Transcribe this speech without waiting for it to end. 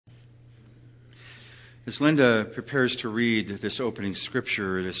As Linda prepares to read this opening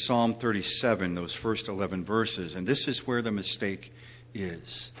scripture, it is Psalm 37, those first 11 verses, and this is where the mistake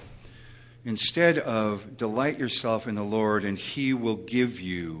is. Instead of delight yourself in the Lord and He will give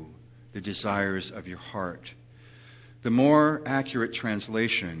you the desires of your heart, the more accurate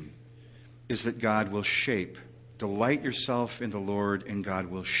translation is that God will shape. Delight yourself in the Lord and God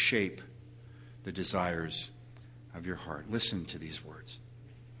will shape the desires of your heart. Listen to these words.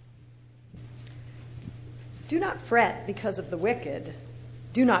 Do not fret because of the wicked.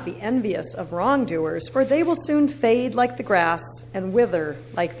 Do not be envious of wrongdoers, for they will soon fade like the grass and wither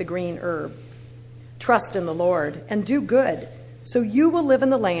like the green herb. Trust in the Lord and do good, so you will live in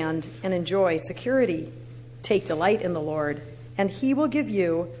the land and enjoy security. Take delight in the Lord, and He will give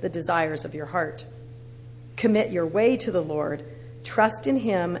you the desires of your heart. Commit your way to the Lord. Trust in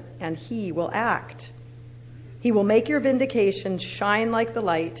Him, and He will act. He will make your vindication shine like the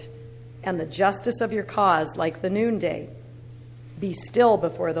light, and the justice of your cause like the noonday. Be still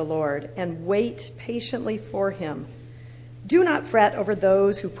before the Lord and wait patiently for Him. Do not fret over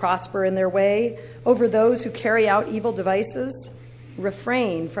those who prosper in their way, over those who carry out evil devices.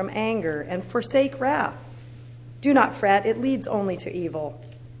 Refrain from anger and forsake wrath. Do not fret, it leads only to evil.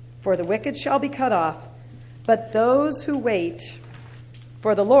 For the wicked shall be cut off, but those who wait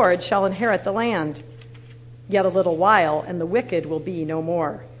for the Lord shall inherit the land. Yet a little while, and the wicked will be no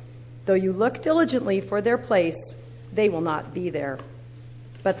more. Though you look diligently for their place, they will not be there.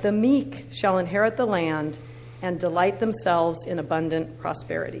 But the meek shall inherit the land and delight themselves in abundant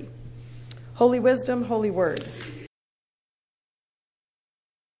prosperity. Holy wisdom, holy word.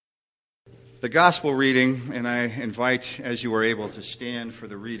 The gospel reading, and I invite, as you are able, to stand for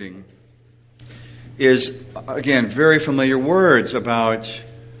the reading, is, again, very familiar words about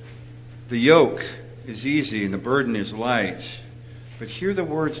the yoke is easy and the burden is light. But hear the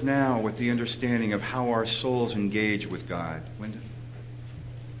words now with the understanding of how our souls engage with God. Linda?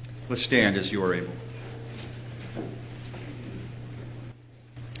 Let's stand as you are able.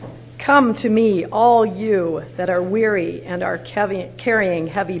 Come to me, all you that are weary and are carrying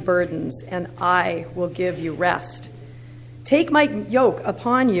heavy burdens, and I will give you rest. Take my yoke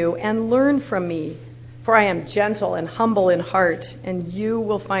upon you and learn from me, for I am gentle and humble in heart, and you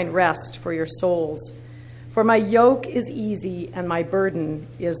will find rest for your souls. For my yoke is easy and my burden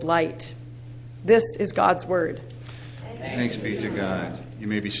is light. This is God's word. Thanks be to God. You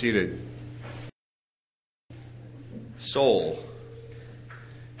may be seated. Soul.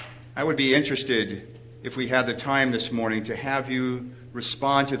 I would be interested, if we had the time this morning, to have you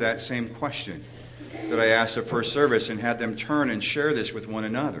respond to that same question that I asked at first service and had them turn and share this with one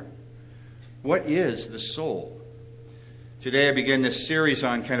another. What is the soul? Today I begin this series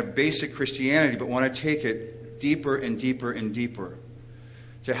on kind of basic Christianity, but want to take it deeper and deeper and deeper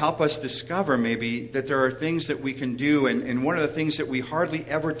to help us discover maybe that there are things that we can do, and one of the things that we hardly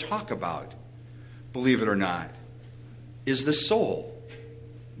ever talk about, believe it or not, is the soul,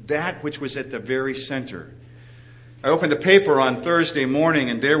 that which was at the very center. I opened the paper on Thursday morning,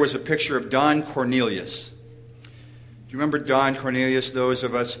 and there was a picture of Don Cornelius. Do you remember Don Cornelius, those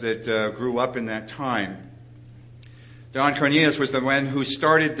of us that grew up in that time? Don Cornelius was the one who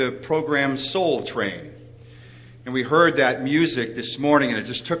started the program Soul Train. And we heard that music this morning, and it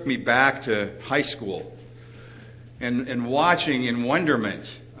just took me back to high school. And watching in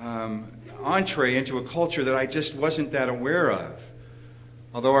wonderment, entree into a culture that I just wasn't that aware of.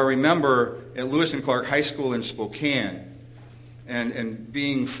 Although I remember at Lewis and Clark High School in Spokane, and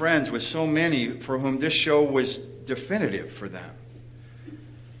being friends with so many for whom this show was definitive for them.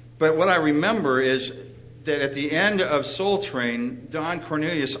 But what I remember is that at the end of Soul Train, Don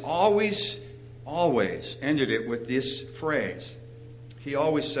Cornelius always ended it with this phrase. He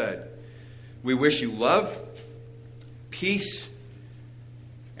always said, "We wish you love, peace,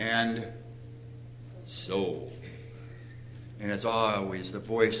 and soul." And as always, the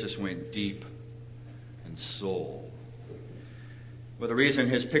voice just went deep and soul. Well, the reason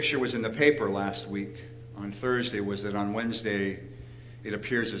his picture was in the paper last week on Thursday was that on Wednesday it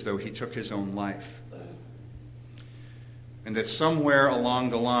appears as though he took his own life. And that somewhere along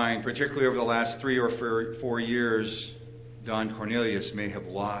the line, particularly over the last 3 or 4 years, Don Cornelius may have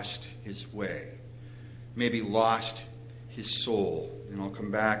lost his way, maybe lost his soul. And I'll come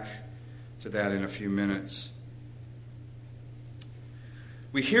back to that in a few minutes.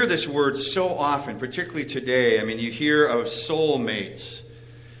 We hear this word so often, particularly today. I mean, you hear of soulmates.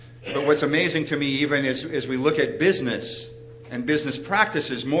 But what's amazing to me, even as we look at business and business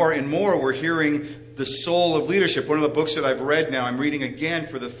practices, more and more we're hearing The Soul of Leadership. One of the books that I've read now, I'm reading again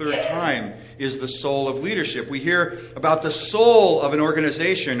for the third time, is The Soul of Leadership. We hear about the soul of an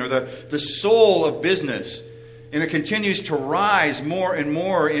organization or the soul of business. And it continues to rise more and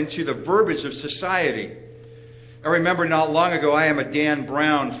more into the verbiage of society. I remember not long ago, I am a Dan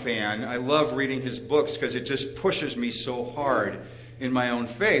Brown fan. I love reading his books because it just pushes me so hard in my own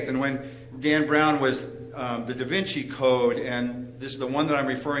faith. And when Dan Brown was the Da Vinci Code, and this is the one that I'm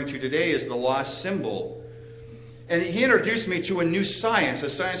referring to today, is the lost symbol. And he introduced me to a new science, a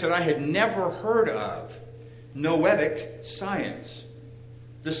science that I had never heard of, noetic science,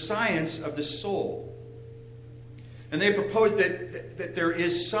 the science of the soul. And they proposed that there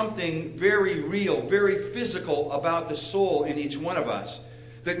is something very real, very physical about the soul in each one of us.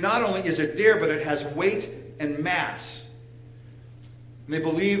 That not only is it there, but it has weight and mass. And they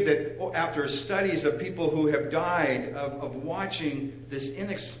believe that after studies of people who have died of watching this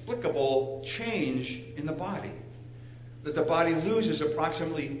inexplicable change in the body, that the body loses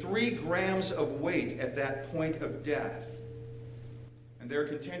approximately 3 grams of weight at that point of death. And they're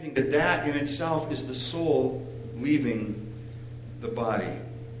contending that that in itself is the soul leaving the body.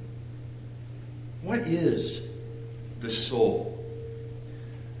 What is the soul?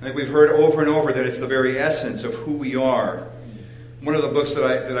 I think we've heard over and over that it's the very essence of who we are. One of the books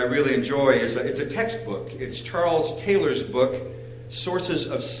that I really enjoy is it's a textbook. It's Charles Taylor's book, Sources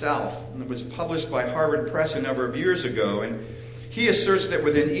of Self. And it was published by Harvard Press a number of years ago. And he asserts that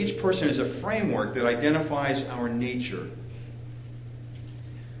within each person is a framework that identifies our nature.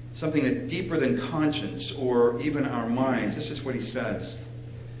 Something that's deeper than conscience or even our minds. This is what he says.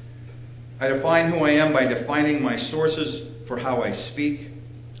 I define who I am by defining my sources for how I speak,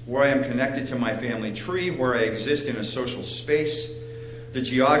 where I am connected to my family tree, where I exist in a social space, the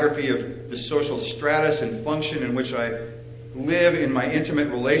geography of the social stratus and function in which I live in my intimate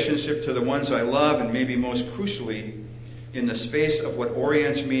relationship to the ones I love, and maybe most crucially, in the space of what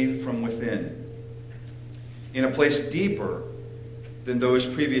orients me from within. In a place deeper than those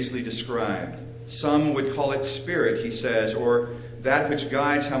previously described. Some would call it spirit, he says, or that which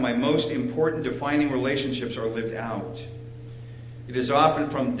guides how my most important defining relationships are lived out. It is often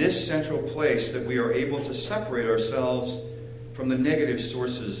from this central place that we are able to separate ourselves from the negative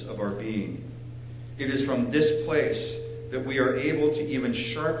sources of our being. It is from this place that we are able to even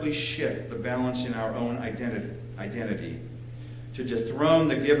sharply shift the balance in our own identity, to dethrone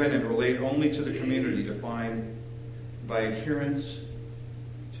the given and relate only to the community defined by adherence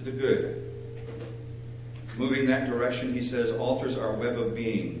to the good. Moving that direction, he says, alters our web of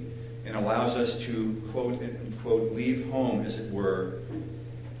being and allows us to, quote unquote, leave home, as it were,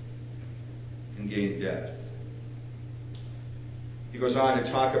 and gain depth. He goes on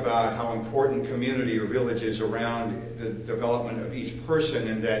to talk about how important community or village is around the development of each person,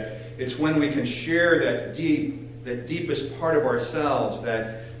 and that it's when we can share that deepest part of ourselves,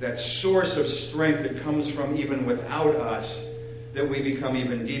 that source of strength that comes from even without us, that we become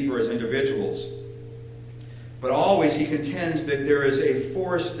even deeper as individuals. But always he contends that there is a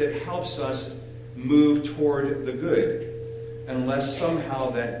force that helps us move toward the good, unless somehow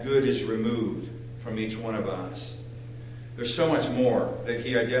that good is removed from each one of us. There's so much more that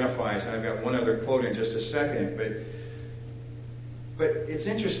he identifies, and I've got one other quote in just a second, but it's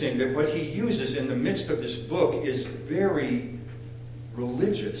interesting that what he uses in the midst of this book is very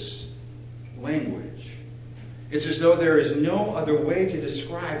religious language. It's as though there is no other way to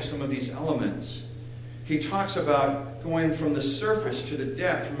describe some of these elements. He talks about going from the surface to the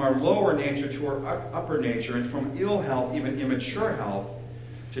depth, from our lower nature to our upper nature, and from ill health, even immature health,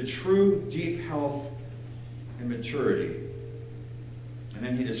 to true deep health and maturity. And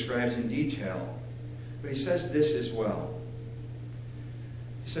then he describes in detail. But he says this as well.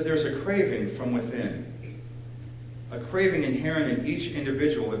 He said there's a craving from within. A craving inherent in each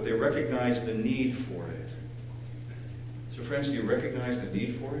individual if they recognize the need for it. So friends, do you recognize the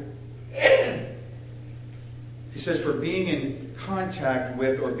need for it? He says for being in contact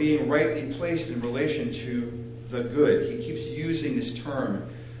with or being rightly placed in relation to the good. He keeps using this term,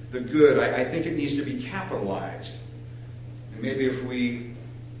 the good. I think it needs to be capitalized. And maybe if we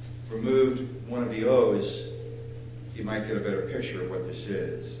removed one of the O's, you might get a better picture of what this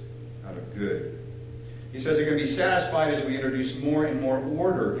is out of good. He says it can be satisfied as we introduce more and more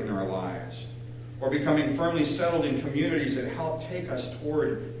order in our lives, or becoming firmly settled in communities that help take us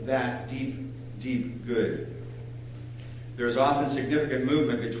toward that deep, deep good. There is often significant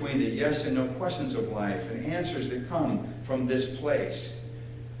movement between the yes and no questions of life and answers that come from this place.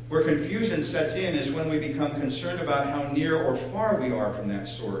 Where confusion sets in is when we become concerned about how near or far we are from that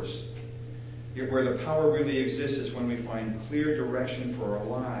source. Yet where the power really exists is when we find clear direction for our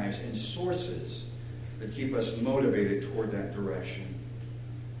lives and sources that keep us motivated toward that direction.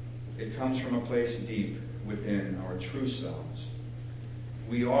 It comes from a place deep within our true selves.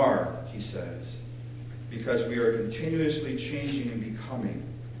 We are, he says, because we are continuously changing and becoming,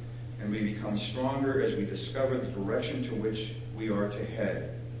 and we become stronger as we discover the direction to which we are to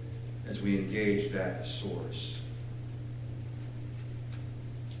head as we engage that source.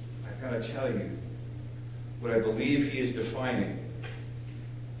 I've got to tell you, what I believe he is defining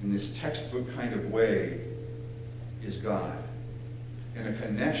in this textbook kind of way is God, and a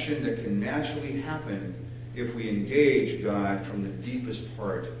connection that can naturally happen if we engage God from the deepest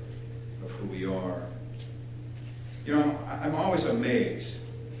part of who we are. You know, I'm always amazed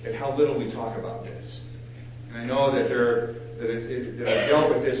at how little we talk about this. And I know that I've dealt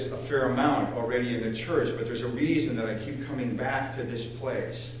with this a fair amount already in the church, but there's a reason that I keep coming back to this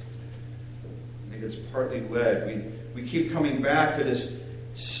place. I think it's partly led. We keep coming back to this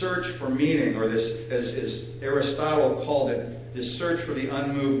search for meaning, or this, as Aristotle called it, this search for the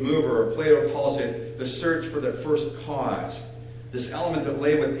unmoved mover, or Plato calls it the search for the first cause. This element that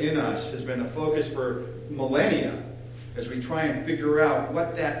lay within us has been the focus for millennia as we try and figure out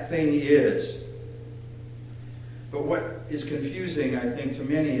what that thing is. But what is confusing, I think, to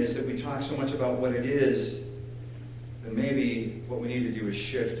many is that we talk so much about what it is, that maybe what we need to do is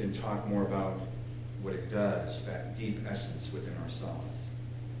shift and talk more about what it does, that deep essence within ourselves.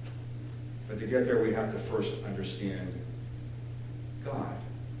 But to get there, we have to first understand God.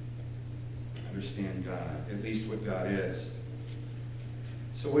 Understand God, at least what God is.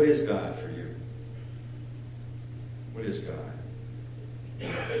 So what is God for you? What is God?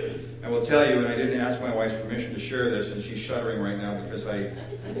 I will tell you, and I didn't ask my wife's permission to share this, and she's shuddering right now because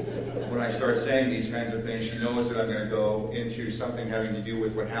when I start saying these kinds of things, she knows that I'm going to go into something having to do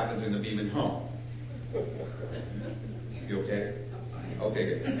with what happens in the Beeman home. You okay? Okay,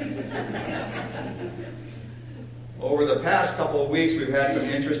 good. Over the past couple of weeks, we've had some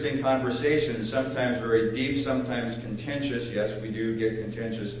interesting conversations, sometimes very deep, sometimes contentious. Yes, we do get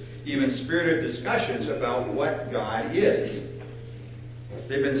contentious. Even spirited discussions about what God is.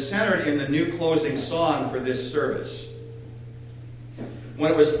 They've been centered in the new closing song for this service.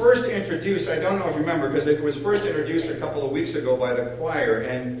 When it was first introduced, I don't know if you remember, because it was first introduced a couple of weeks ago by the choir,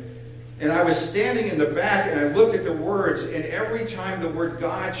 and I was standing in the back and I looked at the words, and every time the word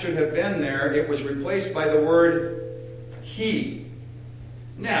God should have been there, it was replaced by the word He.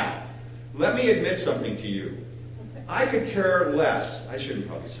 Now, let me admit something to you. I could care less. I shouldn't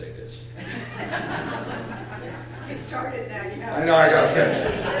probably say this. You started now. You have I know, I got to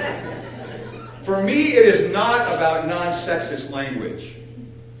finish. For me, it is not about non-sexist language.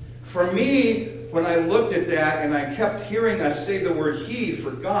 For me, when I looked at that and I kept hearing us say the word He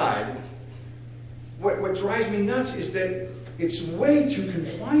for God, what drives me nuts is that it's way too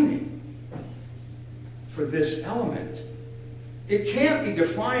confining for this element. It can't be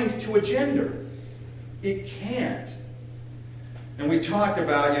defined to a gender. It can't. And we talked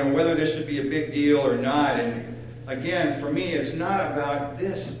about, whether this should be a big deal or not. And again, for me, it's not about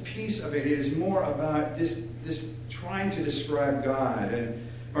this piece of it. It is more about this trying to describe God. And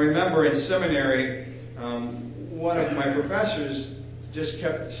I remember in seminary, one of my professors just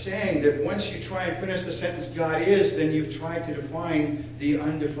kept saying that once you try and finish the sentence, God is, then you've tried to define the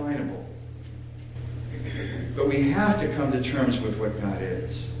undefinable. But we have to come to terms with what God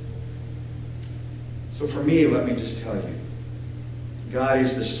is. So for me, let me just tell you, God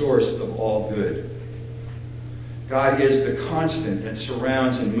is the source of all good. God is the constant that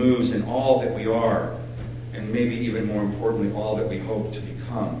surrounds and moves in all that we are, and maybe even more importantly, all that we hope to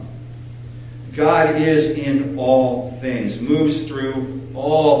become. God is in all things, moves through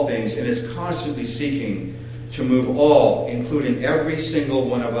all things, and is constantly seeking to move all, including every single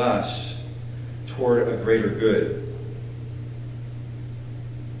one of us, toward a greater good.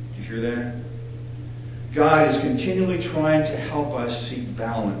 Do you hear that? God is continually trying to help us seek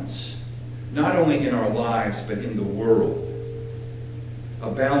balance, not only in our lives, but in the world.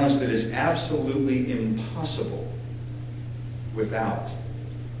 A balance that is absolutely impossible without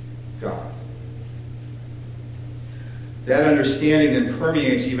God. That understanding then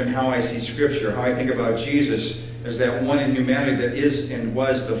permeates even how I see Scripture, how I think about Jesus as that one in humanity that is and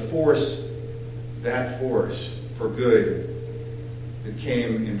was the force, that force for good that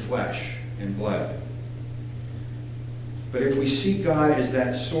came in flesh and blood. But if we see God as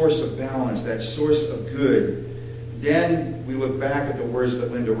that source of balance, that source of good, then we look back at the words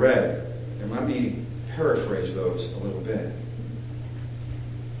that Linda read. And let me paraphrase those a little bit.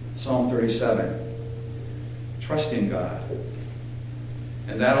 Psalm 37. Trust in God.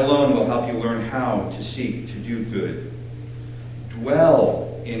 And that alone will help you learn how to seek to do good.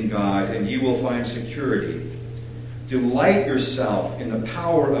 Dwell in God, and you will find security. Delight yourself in the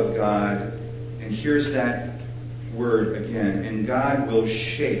power of God, and here's that word again, and God will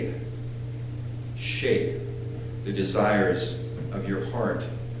shape the desires of your heart.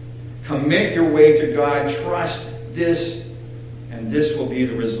 Commit your way to God. Trust this, and this will be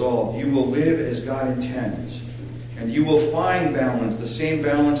the result. You will live as God intends, and you will find balance, the same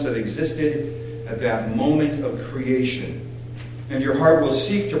balance that existed at that moment of creation. And your heart will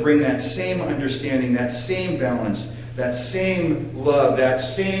seek to bring that same understanding, that same balance, that same love, that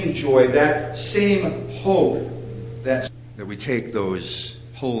same joy, that same hope, that we take those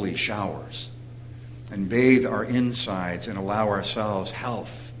holy showers and bathe our insides and allow ourselves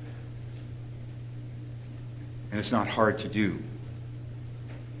health. And it's not hard to do.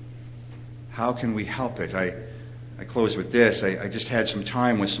 How can we help it? I close with this. I just had some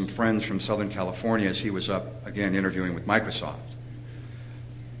time with some friends from Southern California as he was up, again, interviewing with Microsoft.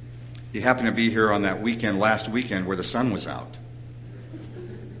 He happened to be here on that weekend, last weekend, where the sun was out.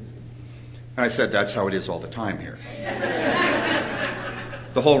 And I said, that's how it is all the time here.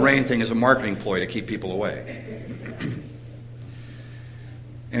 The whole rain thing is a marketing ploy to keep people away.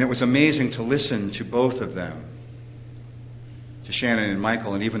 And it was amazing to listen to both of them, to Shannon and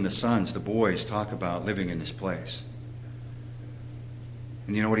Michael, and even the sons, the boys, talk about living in this place.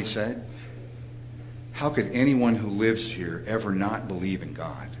 And you know what he said? How could anyone who lives here ever not believe in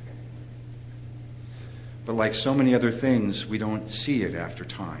God? But like so many other things, we don't see it after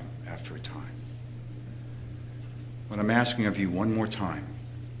time, after a time. What I'm asking of you one more time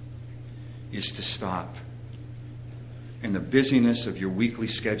is to stop in the busyness of your weekly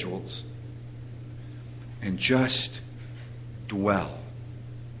schedules and just dwell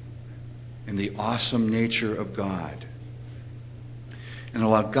in the awesome nature of God and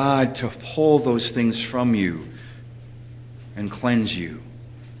allow God to pull those things from you and cleanse you,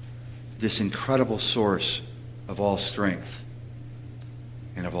 this incredible source of all strength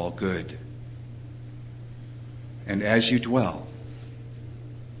and of all good. And as you dwell,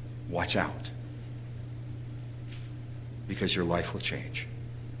 watch out, because your life will change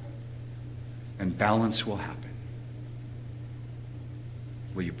and balance will happen.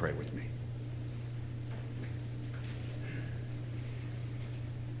 Will you pray with me?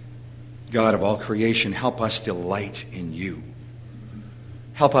 God of all creation, help us delight in you.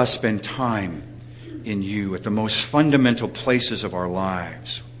 Help us spend time in you at the most fundamental places of our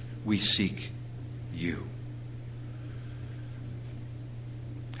lives. We seek you.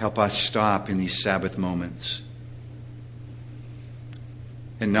 Help us stop in these Sabbath moments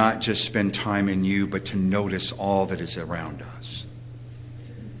and not just spend time in you, but to notice all that is around us.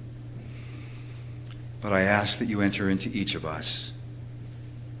 But I ask that you enter into each of us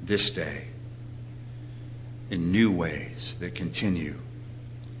this day in new ways that continue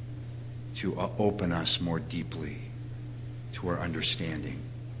to open us more deeply to our understanding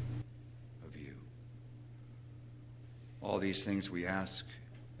of you. All these things we ask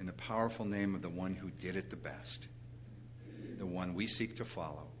in the powerful name of the one who did it the best, the one we seek to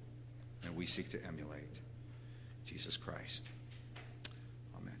follow and we seek to emulate, Jesus Christ.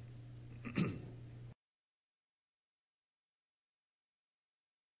 Amen.